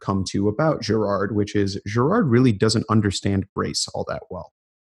people have come to about Girard, which is Girard really doesn't understand Grace all that well,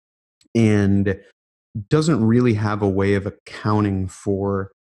 and doesn't really have a way of accounting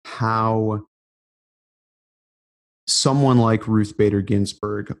for how someone like Ruth Bader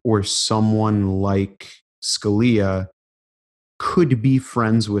Ginsburg or someone like Scalia could be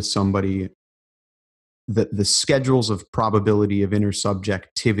friends with somebody that the schedules of probability of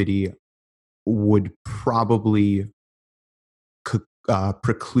intersubjectivity would probably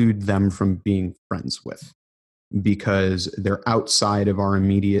preclude them from being friends with, because they're outside of our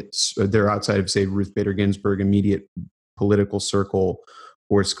immediate, they're outside of, say, Ruth Bader Ginsburg immediate political circle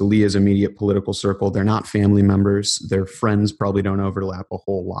or Scalia's immediate political circle. They're not family members. Their friends probably don't overlap a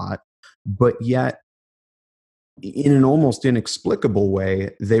whole lot. But yet, in an almost inexplicable way,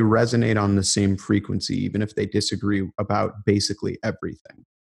 they resonate on the same frequency, even if they disagree about basically everything.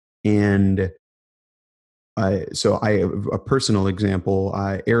 And so a personal example,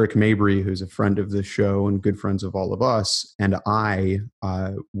 Eric Mabry, who's a friend of the show and good friends of all of us, and I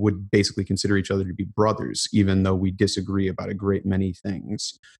would basically consider each other to be brothers, even though we disagree about a great many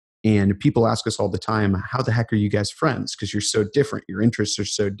things. And people ask us all the time, how the heck are you guys friends? Because you're so different. Your interests are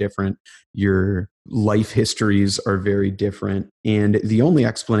so different. Your life histories are very different. And the only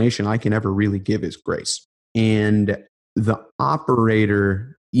explanation I can ever really give is grace. And the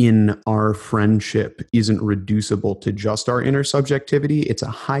operator in our friendship isn't reducible to just our intersubjectivity. It's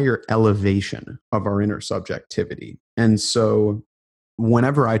a higher elevation of our intersubjectivity. And so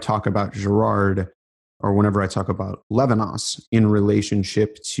whenever I talk about Girard, or whenever I talk about Levinas in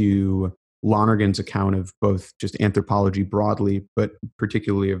relationship to Lonergan's account of both just anthropology broadly, but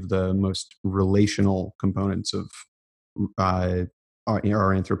particularly of the most relational components of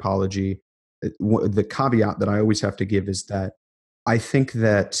our anthropology, the caveat that I always have to give is that I think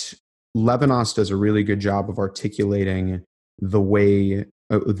that Levinas does a really good job of articulating the way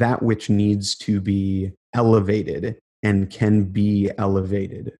that which needs to be elevated and can be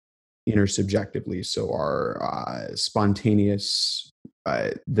elevated intersubjectively. So our spontaneous,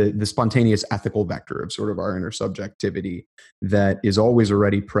 the spontaneous ethical vector of sort of our intersubjectivity that is always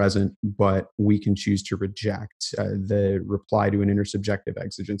already present, but we can choose to reject the reply to an intersubjective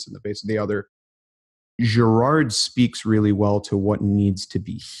exigence in the face of the other. Girard speaks really well to what needs to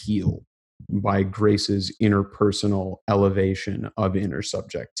be healed by Grace's interpersonal elevation of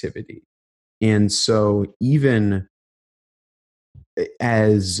intersubjectivity. And so even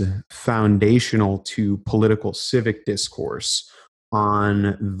as foundational to political civic discourse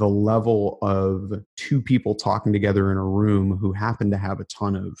on the level of two people talking together in a room who happen to have a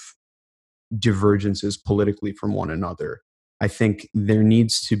ton of divergences politically from one another, I think there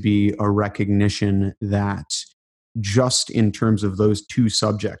needs to be a recognition that just in terms of those two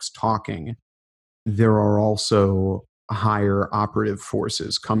subjects talking, there are also higher operative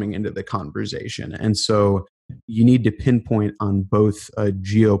forces coming into the conversation. And so you need to pinpoint on both a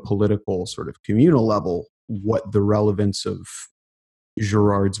geopolitical sort of communal level what the relevance of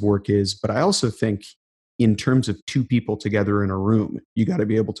Girard's work is. But I also think in terms of two people together in a room, you got to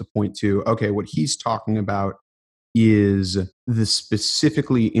be able to point to, okay, what he's talking about is the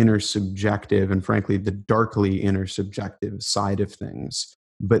specifically intersubjective and frankly the darkly intersubjective side of things.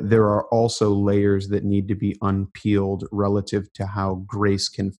 But there are also layers that need to be unpeeled relative to how Grace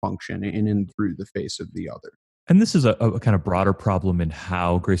can function in and through the face of the other. And this is a kind of broader problem in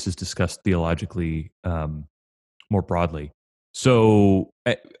how Grace is discussed theologically more broadly. So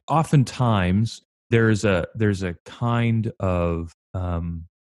oftentimes there's a kind of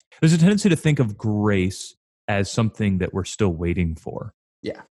there's a tendency to think of grace as something that we're still waiting for.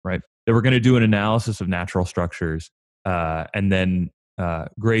 Yeah. Right. That we're going to do an analysis of natural structures, and then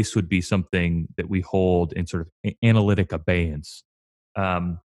grace would be something that we hold in sort of analytic abeyance.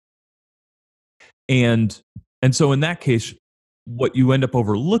 And so in that case, what you end up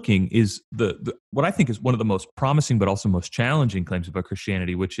overlooking is the what I think is one of the most promising but also most challenging claims about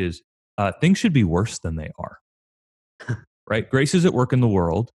Christianity, which is things should be worse than they are. Right? Grace is at work in the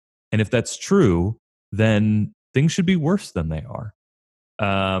world, and if that's true, then things should be worse than they are.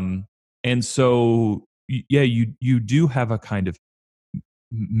 And so, yeah, you do have a kind of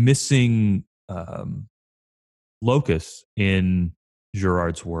missing locus in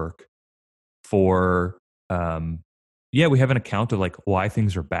Girard's work for we have an account of like why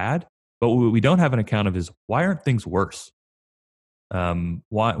things are bad, but what we don't have an account of is why aren't things worse?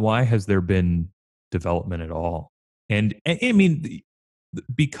 Why has there been development at all? And I mean,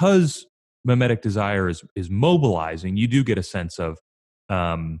 because mimetic desire is mobilizing, you do get a sense of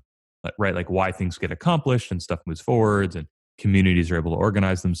right, like why things get accomplished and stuff moves forwards and communities are able to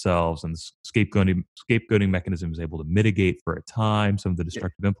organize themselves and scapegoating mechanism is able to mitigate for a time some of the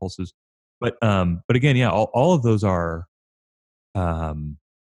destructive impulses. But again, yeah, all of those are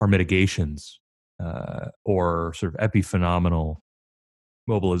mitigations or sort of epiphenomenal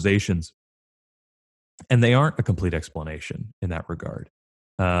mobilizations, and they aren't a complete explanation in that regard.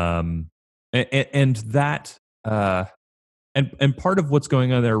 And that and part of what's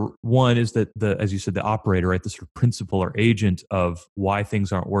going on there, one is that as you said, the operator, right, the sort of principle or agent of why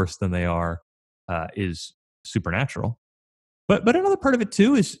things aren't worse than they are, is supernatural. But another part of it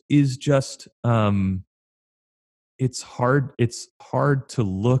too is just it's hard to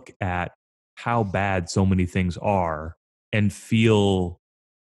look at how bad so many things are and feel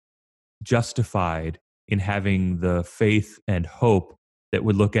justified in having the faith and hope that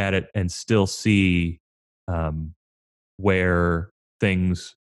would look at it and still see where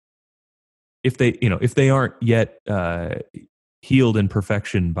things, if they aren't yet healed in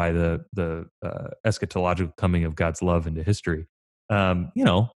perfection by the eschatological coming of God's love into history,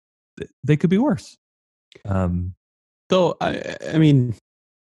 they could be worse. Though I mean,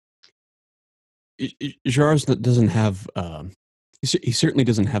 Girard doesn't have. He certainly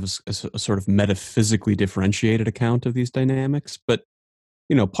doesn't have a sort of metaphysically differentiated account of these dynamics, but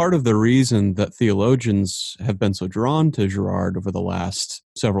part of the reason that theologians have been so drawn to Girard over the last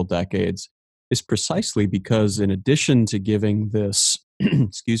several decades is precisely because, in addition to giving this,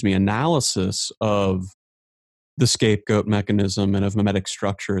 analysis of the scapegoat mechanism and of mimetic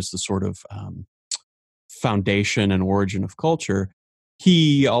structure as the sort of foundation and origin of culture,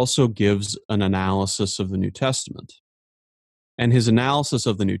 he also gives an analysis of the New Testament. And his analysis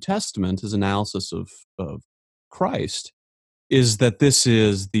of the New Testament, his analysis of Christ, is that this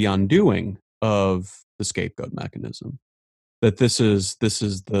is the undoing of the scapegoat mechanism. That this is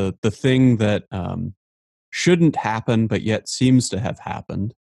the thing that shouldn't happen, but yet seems to have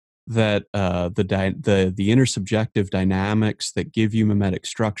happened. That the intersubjective dynamics that give you mimetic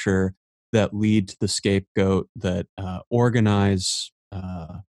structure, that lead to the scapegoat, that organize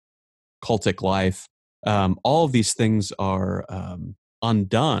cultic life, all of these things are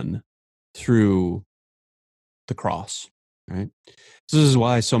undone through the cross. Right. This is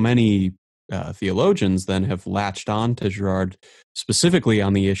why so many theologians then have latched on to Girard specifically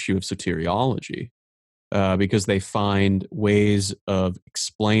on the issue of soteriology, because they find ways of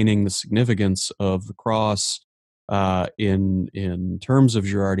explaining the significance of the cross in terms of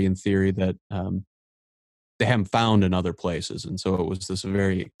Girardian theory that they haven't found in other places. And so it was this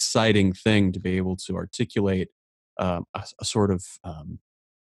very exciting thing to be able to articulate a sort of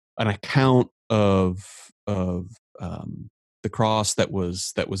an account of the cross that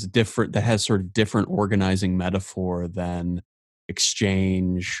was different, that has sort of different organizing metaphor than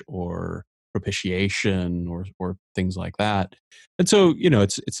exchange or propitiation or things like that. And so, you know,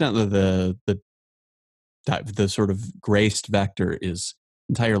 it's not that the sort of graced vector is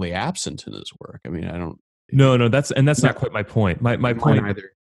entirely absent in his work. I mean, I don't. No, that's not quite my point. My point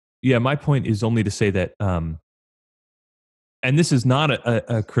either. Yeah, my point is only to say that, and this is not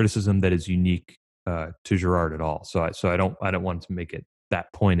a criticism that is unique to Girard at all. So I don't want to make it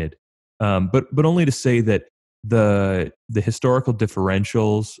that pointed, but only to say that the historical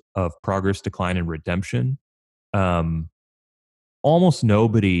differentials of progress, decline, and redemption, almost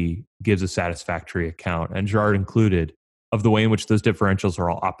nobody gives a satisfactory account, and Girard included, of the way in which those differentials are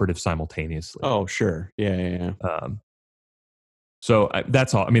all operative simultaneously. Oh, sure. Yeah. So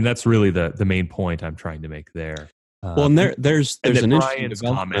that's all. I mean, that's really the main point I'm trying to make there. Well, and there's an interesting Brian's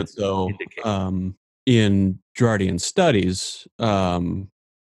development, though, indicate. In Girardian studies,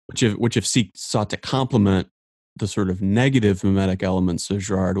 which have sought to complement the sort of negative mimetic elements of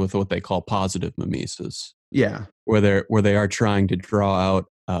Girard with what they call positive mimesis. Yeah, where they are trying to draw out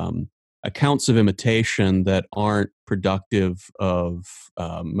accounts of imitation that aren't productive of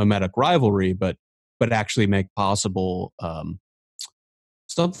mimetic rivalry, but actually make possible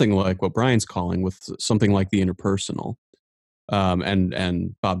something like what Brian's calling with something like the interpersonal.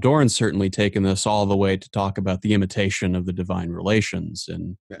 And Bob Doran's certainly taken this all the way to talk about the imitation of the divine relations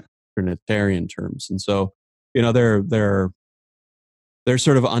in Trinitarian terms. And so, you know, there are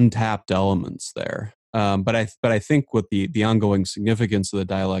sort of untapped elements there. But I think what the ongoing significance of the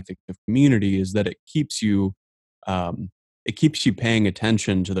dialectic of community is that it keeps you paying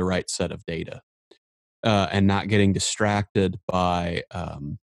attention to the right set of data and not getting distracted by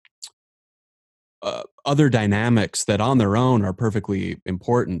other dynamics that on their own are perfectly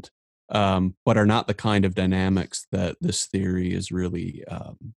important, but are not the kind of dynamics that this theory is really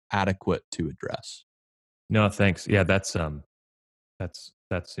adequate to address. No, thanks. Yeah, that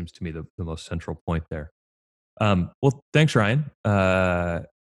seems to me the most central point there. Well, thanks, Ryan. I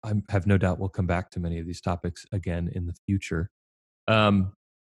have no doubt we'll come back to many of these topics again in the future.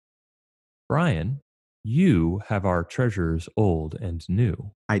 Brian, you have our treasures old and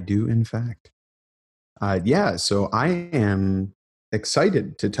new. I do, in fact. So I am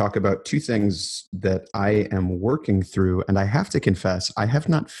excited to talk about two things that I am working through. And I have to confess, I have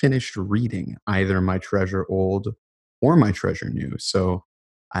not finished reading either my treasure old or my treasure new. So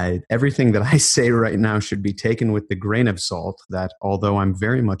everything that I say right now should be taken with the grain of salt, that although I'm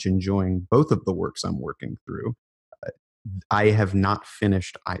very much enjoying both of the works I'm working through, I have not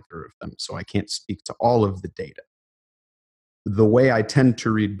finished either of them. So I can't speak to all of the data. The way I tend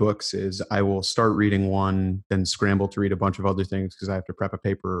to read books is I will start reading one, then scramble to read a bunch of other things because I have to prep a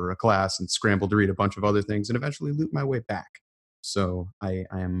paper or a class, and scramble to read a bunch of other things, and eventually loop my way back. So I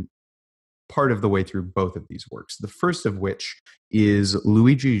am part of the way through both of these works. The first of which is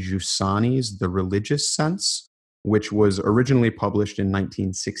Luigi Giussani's The Religious Sense, which was originally published in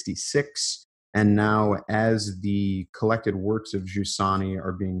 1966. And now, as the collected works of Giussani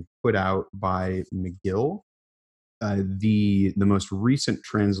are being put out by McGill, the most recent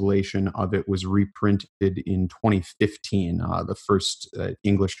translation of it was reprinted in 2015. The first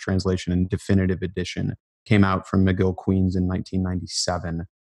English translation and definitive edition came out from McGill Queens in 1997.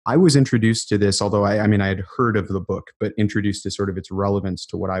 I was introduced to this, although I had heard of the book, but introduced to sort of its relevance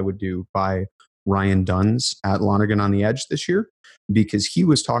to what I would do by Ryan Duns at Lonergan on the Edge this year, because he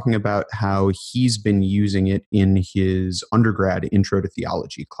was talking about how he's been using it in his undergrad Intro to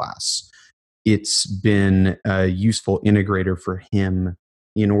Theology class. It's been a useful integrator for him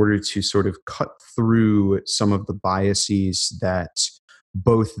in order to sort of cut through some of the biases that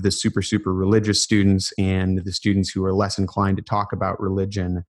both the super religious students and the students who are less inclined to talk about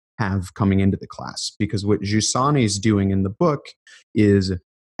religion have coming into the class. Because what Giussani is doing in the book is,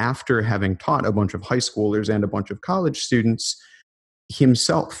 after having taught a bunch of high schoolers and a bunch of college students,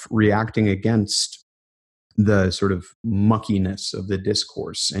 himself reacting against the sort of muckiness of the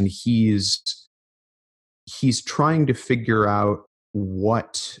discourse. And he's trying to figure out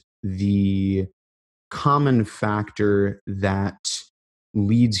what the common factor that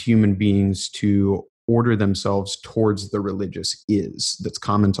leads human beings to order themselves towards the religious is, that's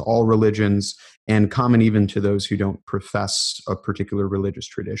common to all religions and common even to those who don't profess a particular religious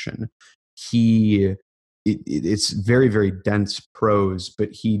tradition. He it's very, very dense prose, but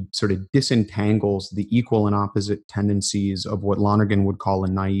he sort of disentangles the equal and opposite tendencies of what Lonergan would call a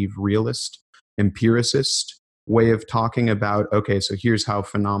naive realist, empiricist way of talking about, okay, so here's how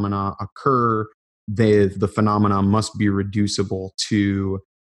phenomena occur. The phenomena must be reducible to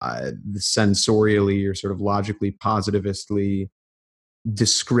the sensorially or sort of logically positivistly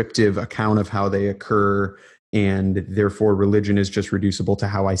descriptive account of how they occur, and therefore religion is just reducible to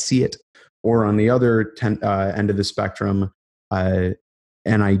how I see it. Or on the other end of the spectrum, an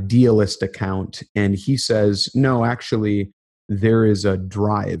idealist account. And he says, no, actually, there is a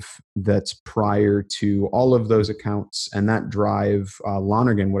drive that's prior to all of those accounts. And that drive,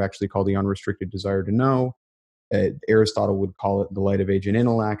 Lonergan would actually call the unrestricted desire to know. Aristotle would call it the light of age and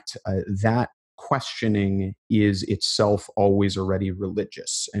intellect. That questioning is itself always already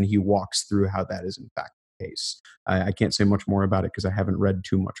religious. And he walks through how that is in fact the case. I can't say much more about it because I haven't read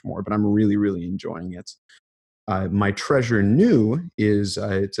too much more, but I'm really, really enjoying it. My treasure new is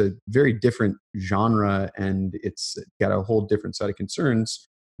it's a very different genre, and it's got a whole different set of concerns,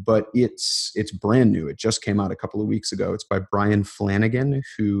 but it's brand new. It just came out a couple of weeks ago. It's by Brian Flanagan,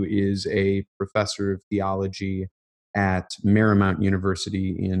 who is a professor of theology at Marymount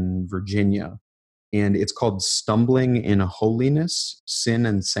University in Virginia. And it's called Stumbling in Holiness, Sin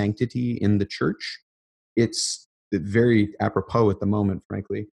and Sanctity in the Church. It's very apropos at the moment,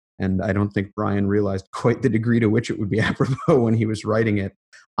 frankly. And I don't think Brian realized quite the degree to which it would be apropos when he was writing it.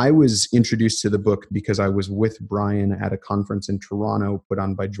 I was introduced to the book because I was with Brian at a conference in Toronto put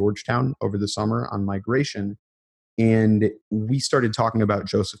on by Georgetown over the summer on migration. And we started talking about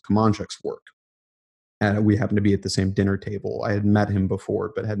Joseph Komonchuk's work. And we happened to be at the same dinner table. I had met him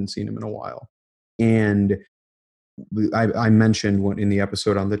before, but hadn't seen him in a while. And I mentioned in the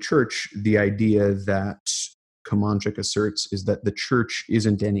episode on the church, the idea that Komonchuk asserts is that the church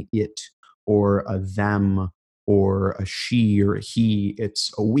isn't an it or a them or a she or a he,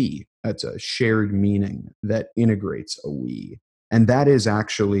 it's a we. That's a shared meaning that integrates a we. And that is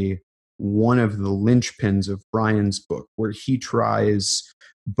actually one of the linchpins of Brian's book, where he tries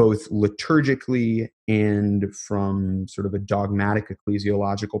both liturgically and from sort of a dogmatic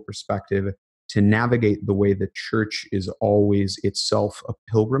ecclesiological perspective to navigate the way the church is always itself a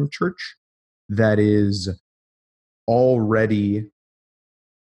pilgrim church that is already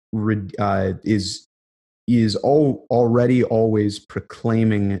already always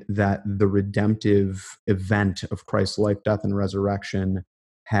proclaiming that the redemptive event of Christ's life, death, and resurrection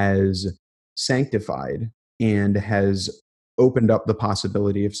has sanctified and has opened up the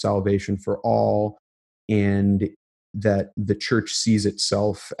possibility of salvation for all, and that the church sees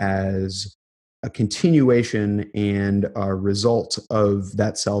itself as a continuation and a result of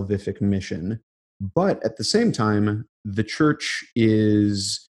that salvific mission. But at the same time, the church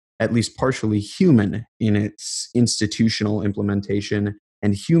is at least partially human in its institutional implementation,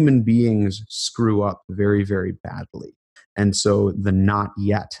 and human beings screw up very, very badly. And so the not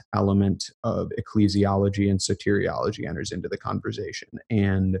yet element of ecclesiology and soteriology enters into the conversation.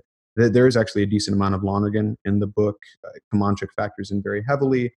 And there is actually a decent amount of Lonergan in the book. Komonchuk factors in very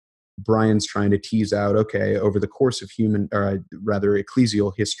heavily. Brian's trying to tease out, okay, over the course of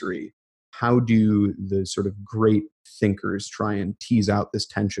ecclesial history, how do the sort of great thinkers try and tease out this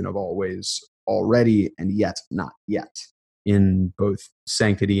tension of always, already, and yet not yet in both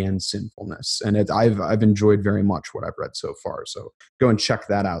sanctity and sinfulness? And I've enjoyed very much what I've read so far. So go and check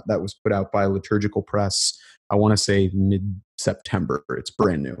that out. That was put out by Liturgical Press, I want to say mid-September. It's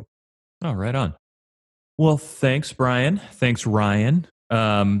brand new. Oh, right on. Well, thanks, Brian. Thanks, Ryan.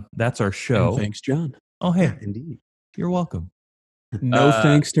 That's our show. And thanks, John. Oh, hey. Yeah, indeed. You're welcome. No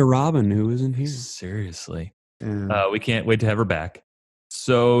thanks to Robin, who isn't here. Seriously. We can't wait to have her back.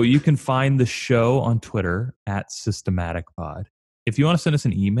 So you can find the show on Twitter at SystematicPod. If you want to send us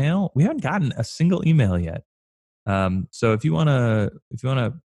an email, we haven't gotten a single email yet. So if you want to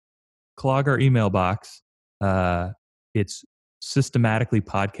clog our email box, it's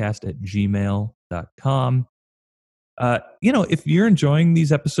systematicallypodcast@gmail.com. If you're enjoying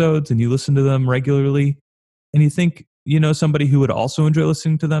these episodes and you listen to them regularly and you think you know somebody who would also enjoy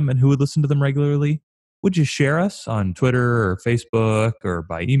listening to them and who would listen to them regularly, would you share us on Twitter or Facebook or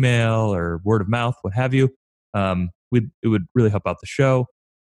by email or word of mouth, what have you? It would really help out the show.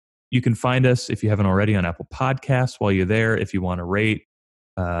 You can find us, if you haven't already, on Apple Podcasts while you're there. If you want to rate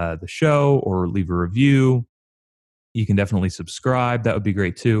the show or leave a review, you can definitely subscribe. That would be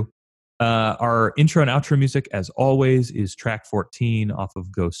great too. Our intro and outro music, as always, is track 14 off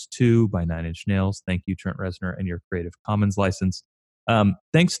of Ghost 2 by Nine Inch Nails. Thank you, Trent Reznor, and your Creative Commons license.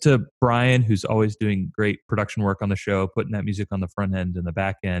 Thanks to Brian, who's always doing great production work on the show, putting that music on the front end and the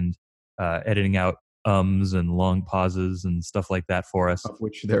back end, editing out and long pauses and stuff like that for us. Of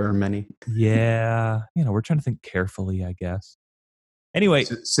which there are many. Yeah, we're trying to think carefully, I guess. Anyway,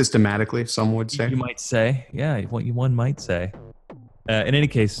 systematically, some would say. You might say, yeah, one might say. In any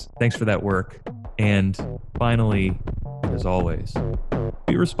case, thanks for that work. And finally, as always,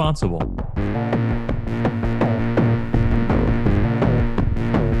 be responsible.